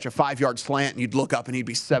is he'd catch a 5-yard slant and you'd look up and he'd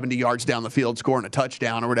be 70 yards down the field scoring a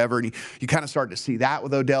touchdown or whatever. And you kind of started to see that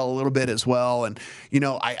with Odell a little bit as well. And,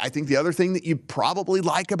 I think the other thing that you probably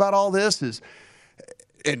like about all this is,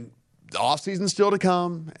 and the offseason's still to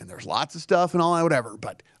come, and there's lots of stuff and all that, whatever,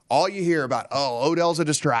 but all you hear about, Odell's a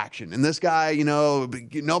distraction, and this guy,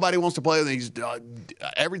 nobody wants to play with him. He's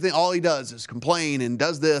everything, all he does is complain and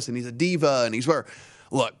does this, and he's a diva, and he's where.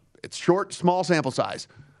 Look, it's short, small sample size.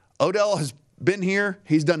 Odell has been here.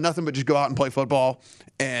 He's done nothing but just go out and play football.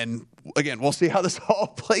 And again, we'll see how this all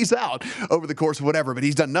plays out over the course of whatever. But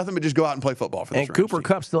he's done nothing but just go out and play football for this And Cooper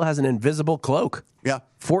Kupp still has an invisible cloak. Yeah.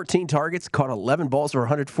 14 targets, caught 11 balls for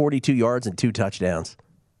 142 yards and 2 touchdowns.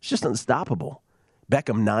 It's just unstoppable.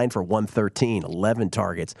 Beckham, 9 for 113, 11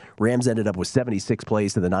 targets. Rams ended up with 76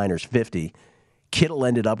 plays to the Niners' 50. Kittle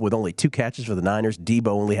ended up with only 2 catches for the Niners. Debo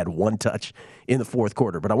only had 1 touch in the fourth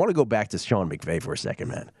quarter. But I want to go back to Sean McVay for a second,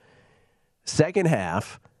 man. Second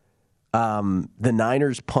half, the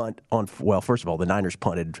Niners punt on, well, first of all, the Niners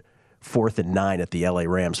punted 4th and 9 at the LA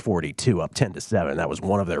Rams 42, up 10-7. That was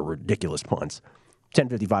one of their ridiculous punts.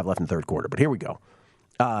 10:55 left in the third quarter. But here we go.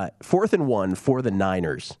 4th and 1 for the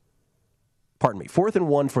Niners. Pardon me. 4th and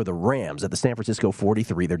 1 for the Rams at the San Francisco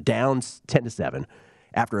 43. They're down 10-7.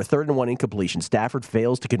 After a 3rd and 1 incompletion, Stafford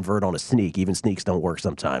fails to convert on a sneak. Even sneaks don't work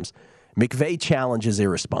sometimes. McVay challenges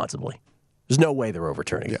irresponsibly. There's no way they're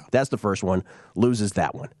overturning it. That's the first one. Loses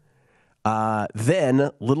that one. Then,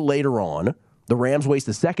 a little later on, the Rams waste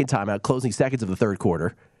the second timeout, closing seconds of the third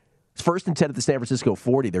quarter. It's 1st and 10 at the San Francisco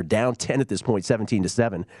 40. They're down 10 at this point,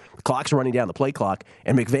 17-7. The clock's running down, the play clock,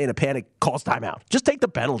 and McVay in a panic calls timeout. Just take the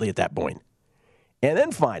penalty at that point. And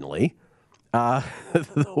then finally, the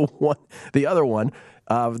other one,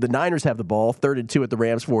 the Niners have the ball, 3rd and 2 at the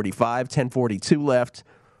Rams 45, 10:42 left.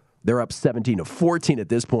 They're up 17-14 at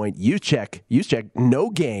this point. Juszczyk,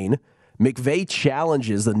 no gain. McVay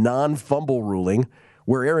challenges the non-fumble ruling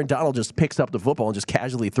where Aaron Donald just picks up the football and just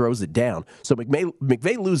casually throws it down. So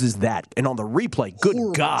McVay loses that. And on the replay,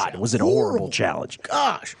 good God, was it a horrible challenge.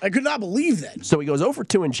 Gosh, I could not believe that. So he goes 0 for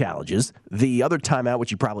 2 in challenges. The other timeout, which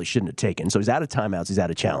he probably shouldn't have taken. So he's out of timeouts, he's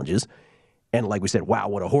out of challenges. And like we said, wow,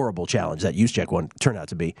 what a horrible challenge that Juszczyk one turned out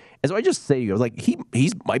to be. And so I just say to you, like he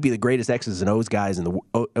might be the greatest X's and O's guys in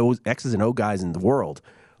the guys in the world,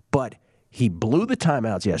 but he blew the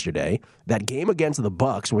timeouts yesterday. That game against the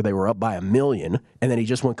Bucs where they were up by 1 million, and then he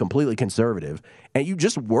just went completely conservative. And you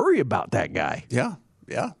just worry about that guy. Yeah.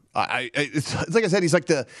 It's like I said, he's like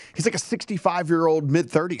a 65-year-old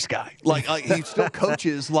mid-30s guy. Like he still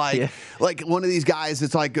coaches like one of these guys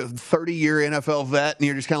that's like a 30-year NFL vet, and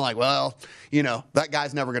you're just kind of like, well, that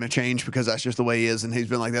guy's never going to change because that's just the way he is, and he's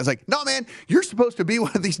been like that. It's like, no, man, you're supposed to be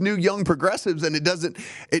one of these new young progressives, and it doesn't.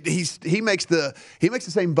 He makes the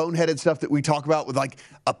same boneheaded stuff that we talk about with like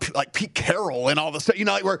Pete Carroll and all the stuff.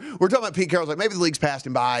 Like we're talking about Pete Carroll's like maybe the league's passed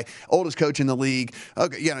him by, oldest coach in the league.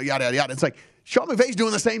 Okay, yada yada yada. It's like Sean McVay's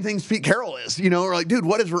doing the same things Pete Carroll is, We're like, dude,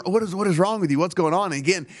 what is wrong with you? What's going on? And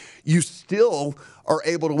again, you still are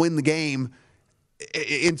able to win the game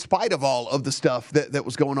in spite of all of the stuff that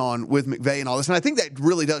was going on with McVay and all this. And I think that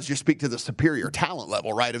really does just speak to the superior talent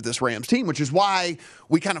level, right, of this Rams team, which is why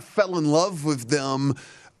we kind of fell in love with them,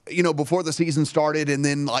 before the season started, and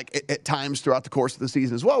then like at times throughout the course of the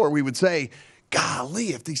season as well, where we would say,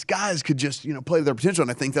 golly, if these guys could just, play to their potential. And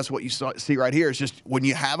I think that's what you see right here is just when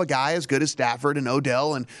you have a guy as good as Stafford and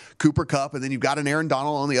Odell and Cooper Kupp, and then you've got an Aaron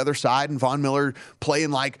Donald on the other side and Von Miller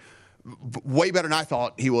playing like way better than I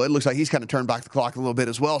thought he would. Looks like he's kind of turned back the clock a little bit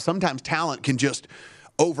as well. Sometimes talent can just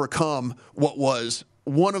overcome what was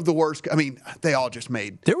one of the worst. I mean, they all just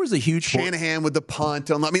made. There was a huge Shanahan with the punt.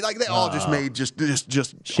 They all just made just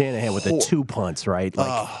Shanahan with the 2 punts, right?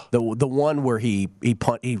 Like the one where he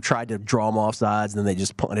tried to draw them offsides, and then they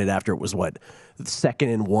just punted after it was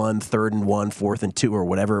 2nd and 1, 3rd and 1, 4th and 2, or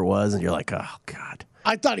whatever it was, and you're like, oh God.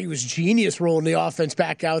 I thought he was genius rolling the offense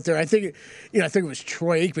back out there. I think it was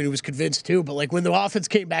Troy Aikman who was convinced too. But like when the offense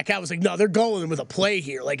came back out, I was like, no, they're going with a play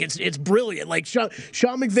here. Like it's brilliant. Like Sean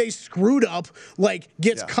McVay screwed up. Like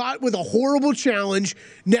gets caught with a horrible challenge.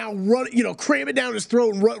 Now run, cram it down his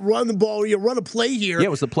throat and run the ball. Run a play here. Yeah, it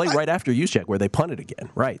was the play right after Juszczyk where they punted again.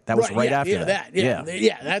 Right, that was right after that.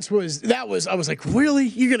 That was. I was like, really?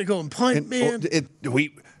 You're gonna go and punt, man?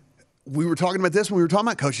 We were talking about this when we were talking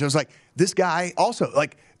about coaches. I was like, this guy also,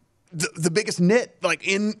 like, the biggest nit, like,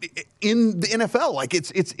 in the NFL. Like, it's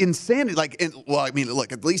insanity. Like,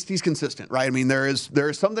 look, at least he's consistent, right? I mean, there is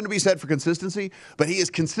something to be said for consistency, but he is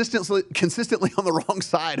consistently on the wrong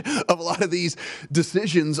side of a lot of these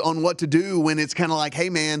decisions on what to do when it's kind of like, hey,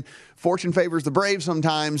 man, fortune favors the brave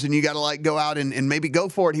sometimes, and you got to, like, go out and maybe go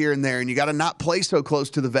for it here and there, and you got to not play so close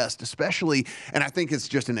to the vest, especially. And I think it's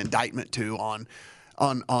just an indictment, too, on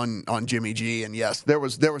Jimmy G. And yes, there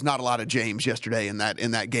was not a lot of James yesterday in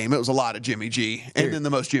that game. It was a lot of Jimmy G, and then the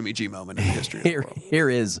most Jimmy G moment in history. Here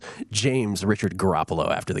is James Richard Garoppolo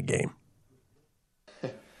after the game.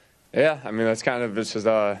 Yeah, I mean that's kind of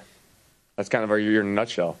our year in a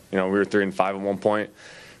nutshell. We were 3-5 at one point.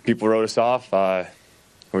 People wrote us off.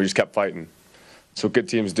 We just kept fighting. That's what good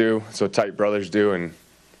teams do. That's what tight brothers do. And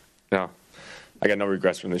I got no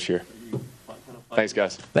regrets from this year. Thanks,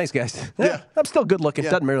 guys. Thanks, guys. Yeah. I'm still good looking.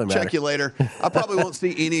 Yeah. Doesn't really matter. Check you later. I probably won't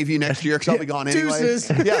see any of you next year because I'll be gone anyway.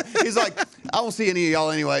 Deuces. Yeah, he's like, I won't see any of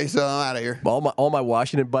y'all anyway, so I'm out of here. All my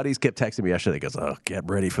Washington buddies kept texting me yesterday. He goes, "Oh, get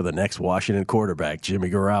ready for the next Washington quarterback, Jimmy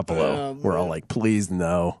Garoppolo." We're all like, "Please,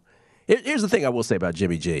 no." Here's the thing I will say about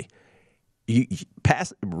Jimmy G. You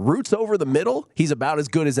pass roots over the middle, he's about as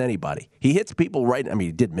good as anybody. He hits people right. I mean,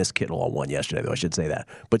 he did miss Kittle on one yesterday, though. I should say that.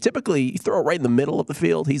 But typically, you throw it right in the middle of the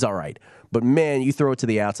field, he's all right. But man, you throw it to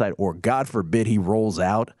the outside, or God forbid he rolls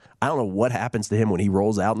out. I don't know what happens to him when he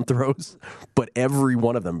rolls out and throws, but every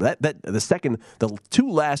one of them. The two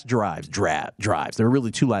last drives. There were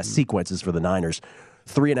really two last sequences for the Niners.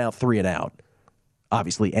 3 and out.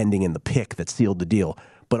 Obviously, ending in the pick that sealed the deal.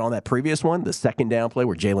 But on that previous one, the second down play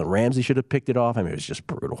where Jalen Ramsey should have picked it off, I mean, it was just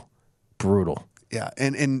brutal. Yeah,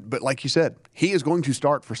 but like you said, he is going to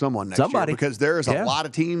start for someone next year because there is a lot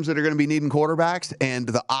of teams that are going to be needing quarterbacks, and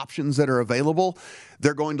the options that are available,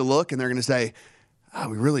 they're going to look and they're going to say,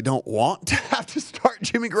 we really don't want to have to start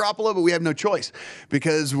Jimmy Garoppolo, but we have no choice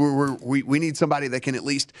because we need somebody that can at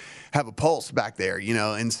least have a pulse back there, you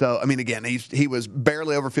know. And so, I mean, again, he was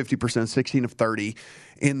barely over 50%, 16 of 30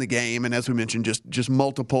 in the game, and as we mentioned, just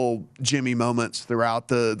multiple Jimmy moments throughout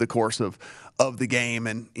the course of the game,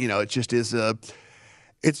 and you know, it just is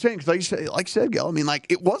it's strange. Like you said, Gil. I mean, like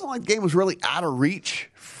it wasn't like the game was really out of reach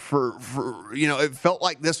for you know. It felt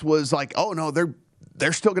like this was like, oh no,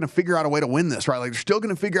 they're still going to figure out a way to win this, right? Like they're still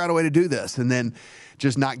going to figure out a way to do this, and then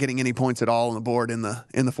just not getting any points at all on the board in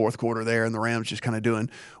the fourth quarter there, and the Rams just kind of doing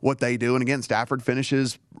what they do. And again, Stafford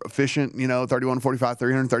finishes efficient, you know, 31-45,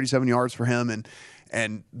 337 yards for him,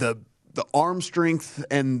 and the arm strength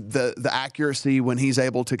and the accuracy when he's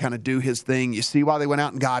able to kind of do his thing. You see why they went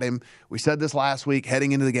out and got him. We said this last week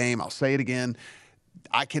heading into the game. I'll say it again.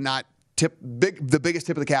 I cannot the biggest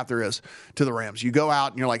tip of the cap there is to the Rams. You go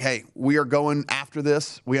out and you're like, hey, we are going after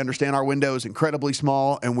this. We understand our window is incredibly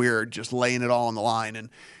small, and we're just laying it all on the line.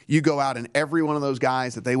 And you go out, and every one of those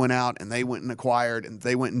guys that they went out and they went and acquired and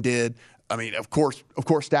they went and did, I mean, of course,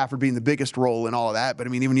 Stafford being the biggest role in all of that. But,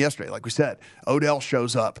 I mean, even yesterday, like we said, Odell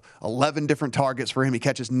shows up, 11 different targets for him. He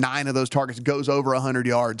catches 9 of those targets, goes over 100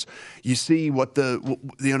 yards. You see what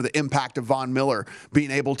the impact of Von Miller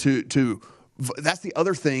being able to that's the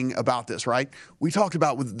other thing about this, right? We talked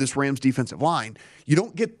about with this Rams defensive line, you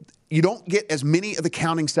don't get as many of the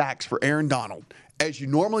counting sacks for Aaron Donald as you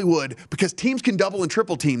normally would because teams can double and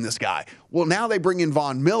triple team this guy. Well, now they bring in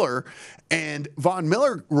Von Miller, and Von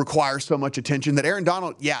Miller requires so much attention that Aaron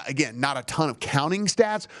Donald, yeah, again, not a ton of counting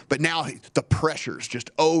stats, but now the pressure's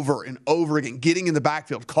just over and over again, getting in the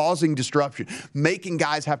backfield, causing disruption, making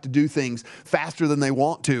guys have to do things faster than they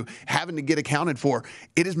want to, having to get accounted for.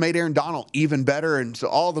 It has made Aaron Donald even better, and so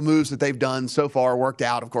all the moves that they've done so far worked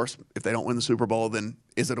out. Of course, if they don't win the Super Bowl, then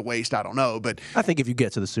is it a waste? I don't know. But I think if you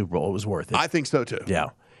get to the Super Bowl, it was worth it. I think so, too. Yeah.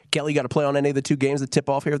 Kelly, you got to play on any of the two games that tip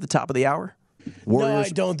off here at the top of the hour? Warriors. No, I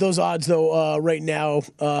don't. Those odds, though, right now,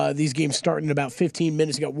 these games start in about 15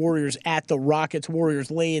 minutes. You got Warriors at the Rockets.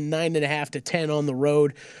 Warriors laying 9.5 to 10 on the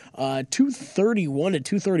road. 231 to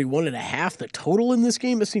 231.5. The total in this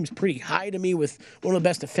game, this seems pretty high to me with one of the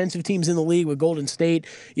best defensive teams in the league with Golden State.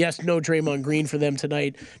 Yes, no Draymond Green for them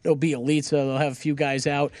tonight. No Bielitsa. They'll have a few guys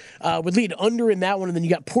out. Would lead under in that one. And then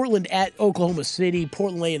you got Portland at Oklahoma City.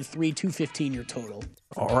 Portland laying 3, 215 your total.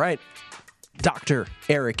 All right. Dr.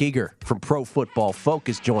 Eric Eager from Pro Football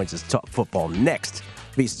Focus joins us to talk football next.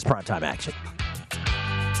 VSiN's Primetime Action.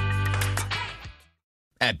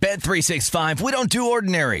 At Bet365, we don't do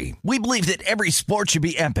ordinary. We believe that every sport should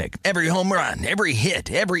be epic. Every home run, every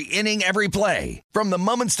hit, every inning, every play. From the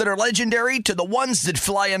moments that are legendary to the ones that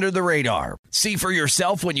fly under the radar. See for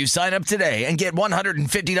yourself when you sign up today and get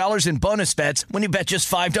 $150 in bonus bets when you bet just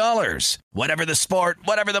 $5. Whatever the sport,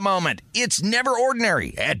 whatever the moment, it's never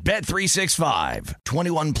ordinary at Bet365.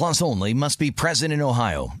 21 plus only. Must be present in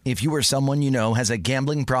Ohio. If you or someone you know has a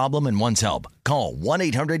gambling problem and wants help, call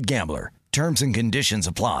 1-800-GAMBLER. Terms and conditions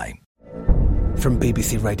apply. From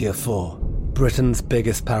BBC Radio 4, Britain's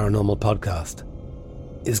biggest paranormal podcast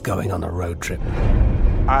is going on a road trip.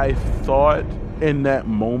 I thought in that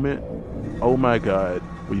moment, oh my God,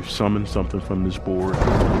 we've summoned something from this board.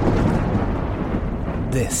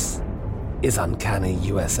 This is Uncanny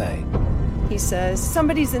USA. He says,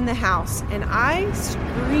 somebody's in the house, and I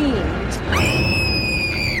screamed.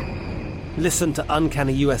 Listen to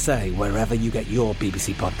Uncanny USA wherever you get your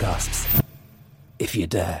BBC podcasts, if you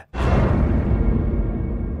dare.